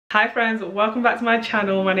Hi friends, welcome back to my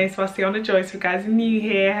channel. My name is Sebastiana Joyce. If you guys are new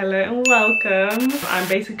here, hello and welcome. I'm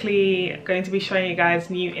basically going to be showing you guys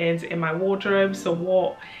new ins in my wardrobe. So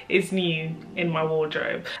what is new in my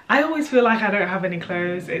wardrobe? I always feel like I don't have any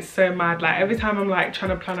clothes. It's so mad. Like every time I'm like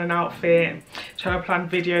trying to plan an outfit, trying to plan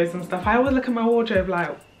videos and stuff, I always look at my wardrobe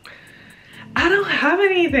like, I don't have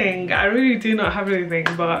anything. I really do not have anything,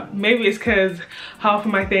 but maybe it's because half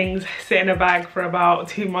of my things sit in a bag for about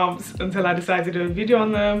 2 months until I decide to do a video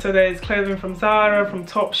on them. So there's clothing from Zara, from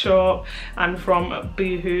Topshop and from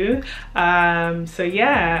Boohoo. So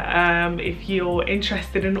yeah, if you're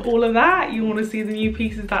interested in all of that, you want to see the new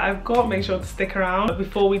pieces that I've got, make sure to stick around. But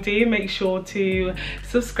before we do, make sure to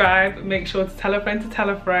subscribe, make sure to tell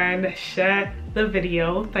a friend, share the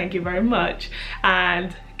video, thank you very much,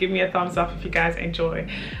 and give me a thumbs up if you guys enjoy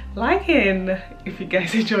liking.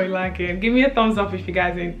 Give me a thumbs up if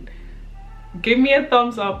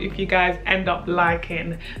you guys end up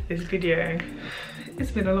liking this video. It's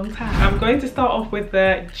been a long time. I'm going to start off with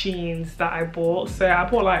the jeans that I bought. So I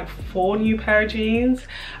bought like 4 new pair of jeans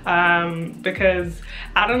because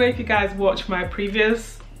I don't know if you guys watched my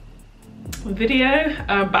previous video,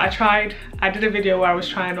 but I did a video where I was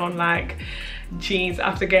trying on like jeans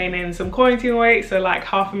after gaining some quarantine weight. So like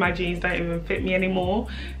half of my jeans don't even fit me anymore,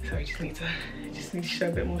 so I just need to show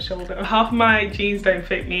a bit more shoulder. Half of my jeans don't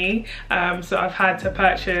fit me, so I've had to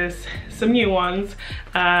purchase some new ones.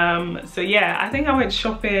 So yeah, I think I went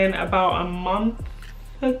shopping about a month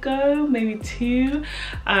ago, maybe 2,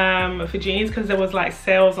 for jeans, because there was like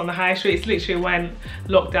sales on the high street. It's literally when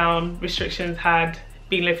lockdown restrictions had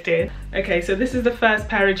been lifted. Okay, so this is the first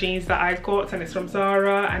pair of jeans that I've got, and it's from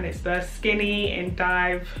Zara, and it's the skinny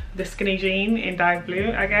jean in dive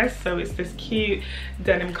blue, I guess. So it's this cute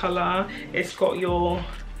denim color. It's got your,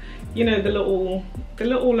 you know, the little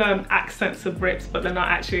accents of rips, but they're not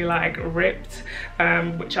actually like ripped,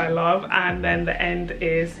 which I love. And then the end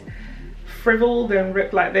is frivoled and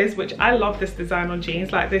ripped like this, which I love this design on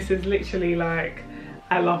jeans. Like this is literally like,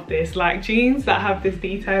 I love this, like jeans that have this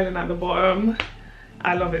detailing at the bottom.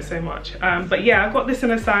 I love it so much. But yeah, I've got this in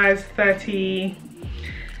a size 30.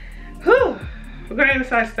 We're going in a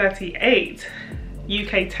size 38.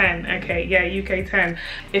 UK 10. Okay, yeah, UK 10.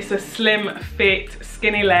 It's a slim fit,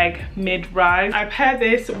 skinny leg, mid-rise. I paired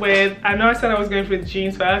this with, I know I said I was going for the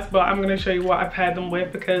jeans first, but I'm going to show you what I paired them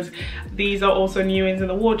with, because these are also new ins in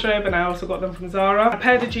the wardrobe, and I also got them from Zara. I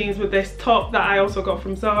paired the jeans with this top that I also got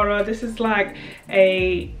from Zara. This is like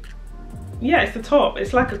a, yeah, it's the top.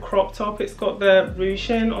 It's like a crop top. It's got the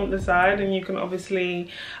ruching on the side, and you can obviously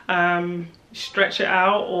stretch it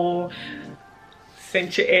out or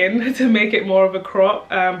cinch it in to make it more of a crop.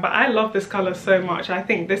 But I love this color so much. I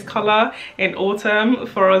think this color in autumn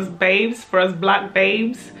for us babes, for us black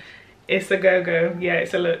babes, it's a go-go. Yeah,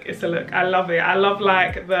 it's a look, it's a look. I love it. I love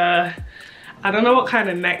like the, I don't know what kind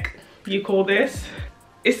of neck you call this.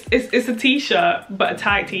 It's a t-shirt, but a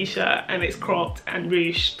tight t-shirt, and it's cropped and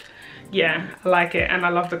ruched. Yeah, I like it, and I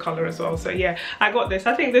love the color as well. So yeah, I got this.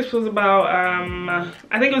 I think this was about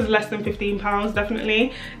I think it was less than £15,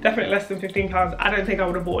 definitely less than £15. I don't think I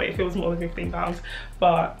would have bought it if it was more than £15,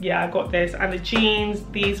 but yeah, I got this. And the jeans,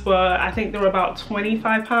 these were, I think they were about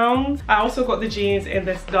 £25. I also got the jeans in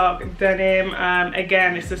this dark denim.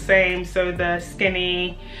 Again, it's the same. So the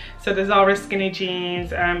Zara skinny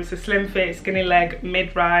jeans, it's a slim fit, skinny leg,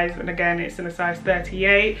 mid-rise, and again it's in a size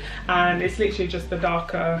 38, and it's literally just the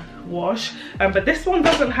darker wash. But this one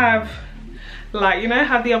doesn't have, like, you know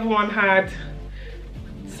how the other one had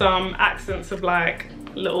some accents of like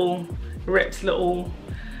little rips, little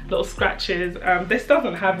scratches. This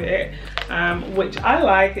doesn't have it, which I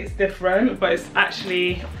like. It's different, but it's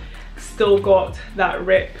actually still got that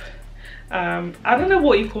rip. I don't know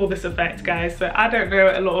what you call this effect, guys, so I don't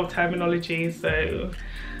know a lot of terminology, so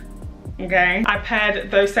okay. I paired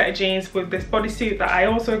those set of jeans with this bodysuit that I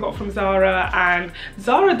also got from Zara, and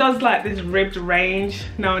Zara does like this ribbed range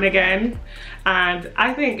now and again, and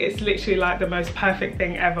I think it's literally like the most perfect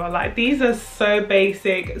thing ever. Like these are so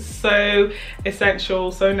basic, so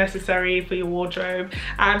essential, so necessary for your wardrobe.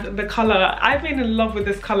 And the color, I've been in love with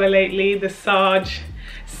this color lately, the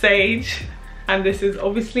Sage. And this is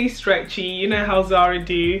obviously stretchy, you know how Zara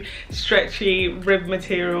do, stretchy rib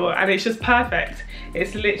material, and it's just perfect.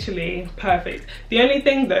 It's literally perfect. The only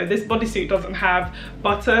thing though, this bodysuit doesn't have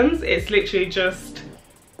buttons. It's literally just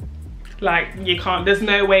like, you can't, there's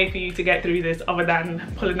no way for you to get through this other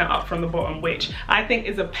than pulling it up from the bottom, which I think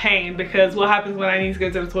is a pain, because what happens when I need to go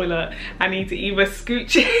to the toilet, I need to either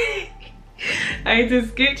scooch it I need to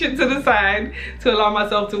scooch it to the side to allow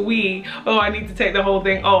myself to wee, or I need to take the whole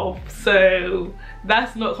thing off. So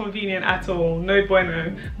That's not convenient at all, no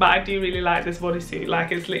bueno. But I do really like this bodysuit.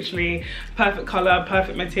 Like, it's literally perfect color,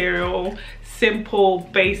 perfect material, simple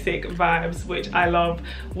basic vibes, which I love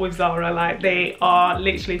with Zara. Like, they are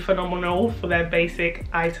literally phenomenal for their basic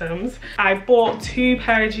items. I bought 2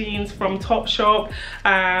 pair of jeans from Topshop.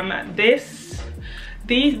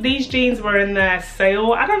 These jeans were in their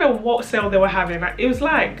sale. I don't know what sale they were having. It was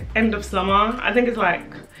like end of summer. I think it's like,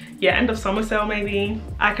 yeah, end of summer sale maybe.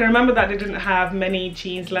 I can remember that they didn't have many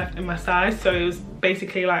jeans left in my size, so it was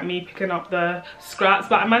basically like me picking up the scraps.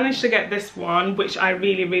 But I managed to get this one, which I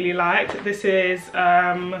really liked. This is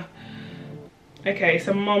okay, it's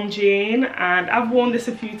a mom jean, and I've worn this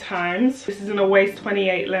a few times. This is in a waist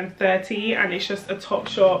 28, length 30, and it's just a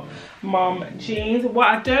Topshop mom jeans. What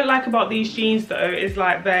I don't like about these jeans though is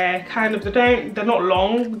like they're kind of, they're not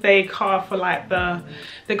long. They carve for like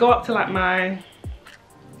they go up to like my,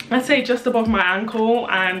 I'd say just above my ankle,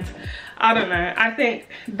 and I don't know. I think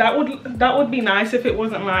that would be nice if it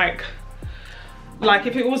wasn't like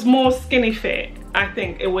if it was more skinny fit. I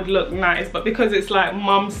think it would look nice, but because it's like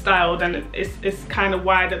mum styled and it's kind of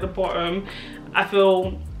wide at the bottom, I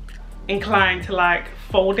feel inclined to like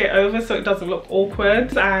fold it over so it doesn't look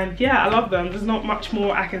awkward. And yeah, I love them. There's not much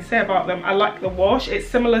more I can say about them. I like the wash. It's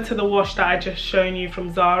similar to the wash that I just shown you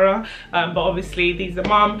from Zara, but obviously these are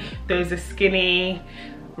mum. There's a skinny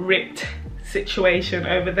ripped situation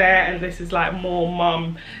over there, and this is like more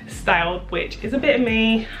mum styled, which is a bit of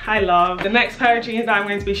me. I love. The next pair of jeans that I'm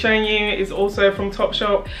going to be showing you is also from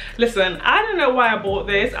Topshop. Listen, I don't know why I bought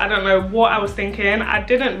this. I don't know what I was thinking. I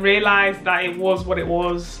didn't realize that it was what it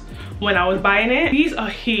was when I was buying it. These are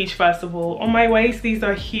huge. First of all, on my waist, these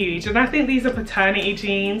are huge, and I think these are paternity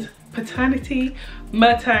jeans.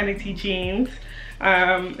 Maternity jeans.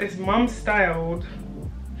 It's mum styled.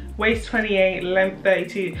 Waist 28, length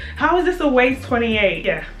 32. How is this a waist 28?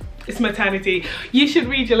 Yeah, it's maternity. You should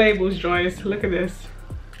read your labels, Joyce. Look at this.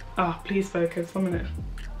 Oh, please focus, 1 minute.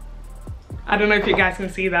 I don't know if you guys can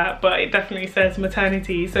see that, but it definitely says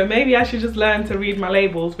maternity. So maybe I should just learn to read my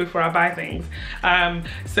labels before I buy things.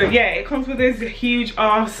 So yeah, it comes with this huge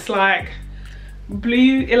ass like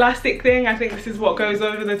blue elastic thing. I think this is what goes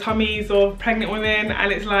over the tummies of pregnant women,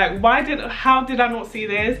 and it's like, how did I not see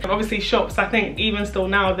this? And obviously shops, I think even still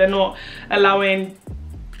now, they're not allowing,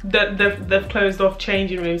 they've closed off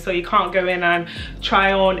changing rooms, so you can't go in and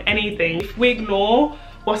try on anything. If we ignore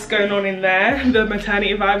what's going on in there, the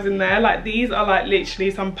maternity vibes in there, like these are like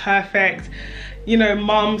literally some perfect, you know,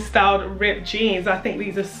 mom styled ripped jeans. I think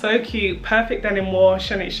these are so cute, perfect denim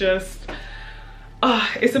wash, and it's just,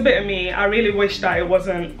 it's a bit of me. I really wish that it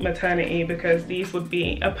wasn't maternity, because these would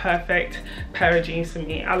be a perfect pair of jeans for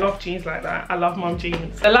me. I love jeans like that. I love mom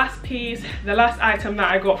jeans. The last piece, the last item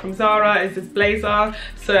that I got from Zara is this blazer.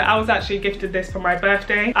 So I was actually gifted this for my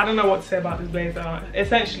birthday. I don't know what to say about this blazer.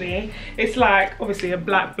 Essentially, it's like obviously a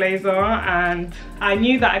black blazer, and I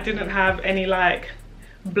knew that I didn't have any like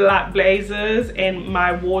black blazers in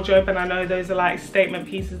my wardrobe, and I know those are like statement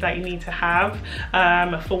pieces that you need to have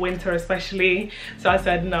for winter especially. So I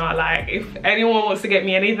said, no, like if anyone wants to get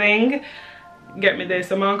me anything, get me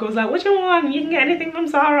this. And my uncle was like, what do you want? You can get anything from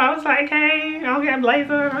Zara. I was like, okay, I'll get a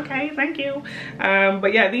blazer. Okay, thank you.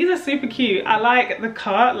 But yeah, these are super cute. I like the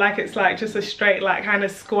cut, like it's like just a straight like kind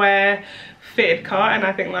of square fitted cut, and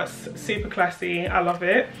I think that's super classy. I love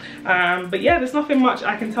it. But yeah, there's nothing much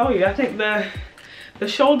I can tell you. I think the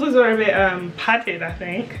shoulders are a bit padded, I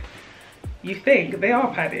think. You think they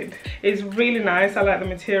are padded. It's really nice. I like the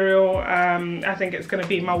material. I think it's going to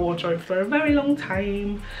be in my wardrobe for a very long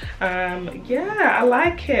time. Yeah, I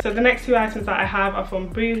like it. So the next 2 items that I have are from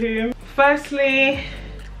Boohoo. Firstly,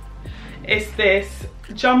 it's this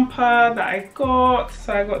jumper that I got.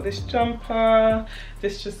 So I got this jumper.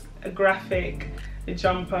 This just a graphic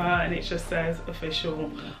jumper, and it just says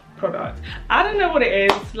official product. I don't know what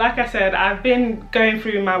it is. Like I said, I've been going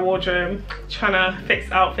through my wardrobe trying to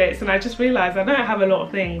fix outfits, and I just realized I don't have a lot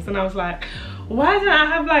of things, and I was like, why don't I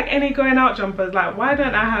have like any going out jumpers? Like, why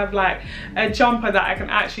don't I have like a jumper that I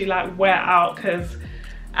can actually like wear out? Because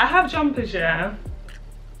I have jumpers, yeah,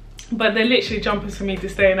 but they're literally jumpers for me to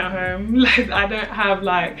stay in at home. Like, I don't have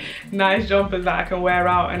like nice jumpers that I can wear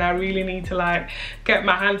out, and I really need to like get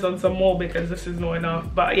my hands on some more, because this is not enough.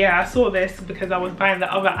 But yeah, I saw this because I was buying the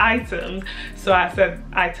other items, so I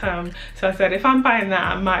said if I'm buying that,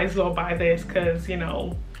 I might as well buy this, because you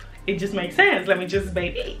know, it just makes sense. Let me just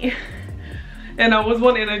baby. And I was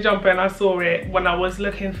wanting a jumper, and I saw it when I was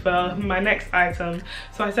looking for my next item,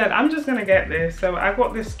 so I said I'm just gonna get this. So I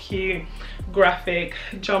got this cute graphic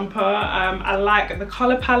jumper. I like the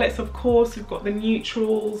color palettes, of course. We've got the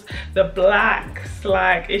neutrals, the blacks,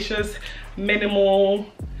 like it's just minimal,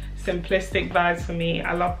 simplistic vibes for me.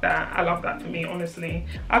 I love that. I love that for me, honestly.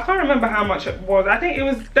 I can't remember how much it was. I think it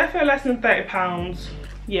was definitely less than £30.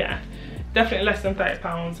 Yeah, definitely less than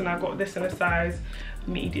 £30, and I got this in a size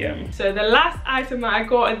medium. So the last item that I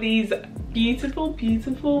got are these beautiful boots.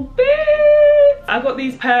 I got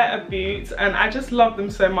these pair of boots and I just love them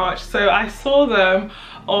so much. So I saw them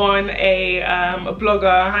on a blogger,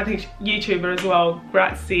 I think YouTuber as well,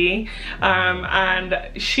 Grazie, and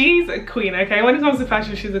she's a queen, okay? When it comes to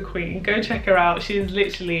fashion, she's a queen. Go check her out. She's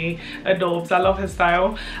literally adorbs. I love her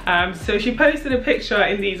style. So she posted a picture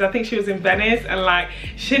in these. I think she was in Venice, and like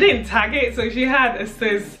she didn't tag it, so she had a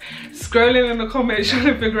sis scrolling in the comments trying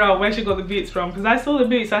to figure out where she got the boots from, because I saw the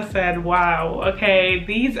boots, I said, wow, okay,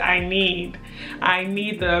 these I need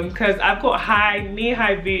them, because I've got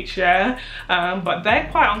knee-high boots, yeah, but they're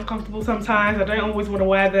quite uncomfortable sometimes. I don't always want to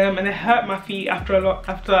wear them, and they hurt my feet after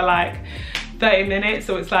like 30 minutes.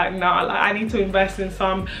 So it's like, nah, like I need to invest in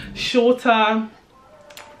some shorter,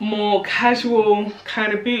 more casual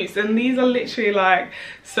kind of boots, and these are literally like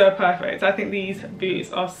so perfect. I think these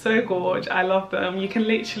boots are so gorgeous. I love them. You can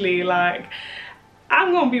literally like,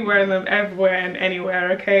 I'm gonna be wearing them everywhere and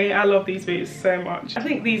anywhere, okay? I love these boots so much. I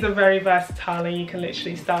think these are very versatile, and you can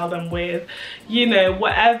literally style them with, you know,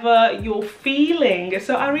 whatever you're feeling.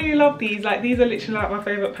 So I really love these. Like, these are literally like my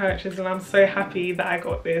favorite purchase, and I'm so happy that I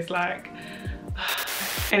got this. Like,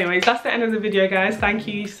 anyways, that's the end of the video, guys. Thank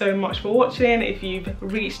you so much for watching. If you've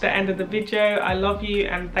reached the end of the video, I love you,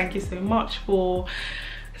 and thank you so much for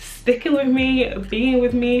sticking with me, being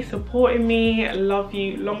with me, supporting me. I love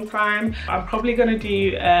you long time. I'm probably gonna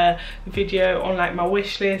do a video on like my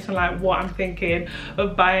wish list and like what I'm thinking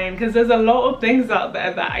of buying, because there's a lot of things out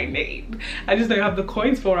there that I need. I just don't have the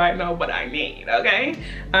coins for right now, but I need, okay?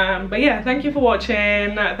 But yeah, thank you for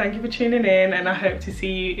watching. Thank you for tuning in, and I hope to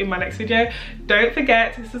see you in my next video. Don't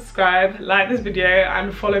forget to subscribe, like this video,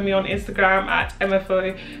 and follow me on Instagram at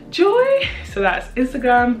MFOJoy. So that's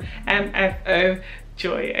Instagram, MFOJoy,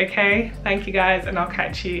 okay? Thank you guys, and I'll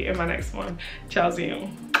catch you in my next one. Ciao,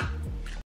 Zion.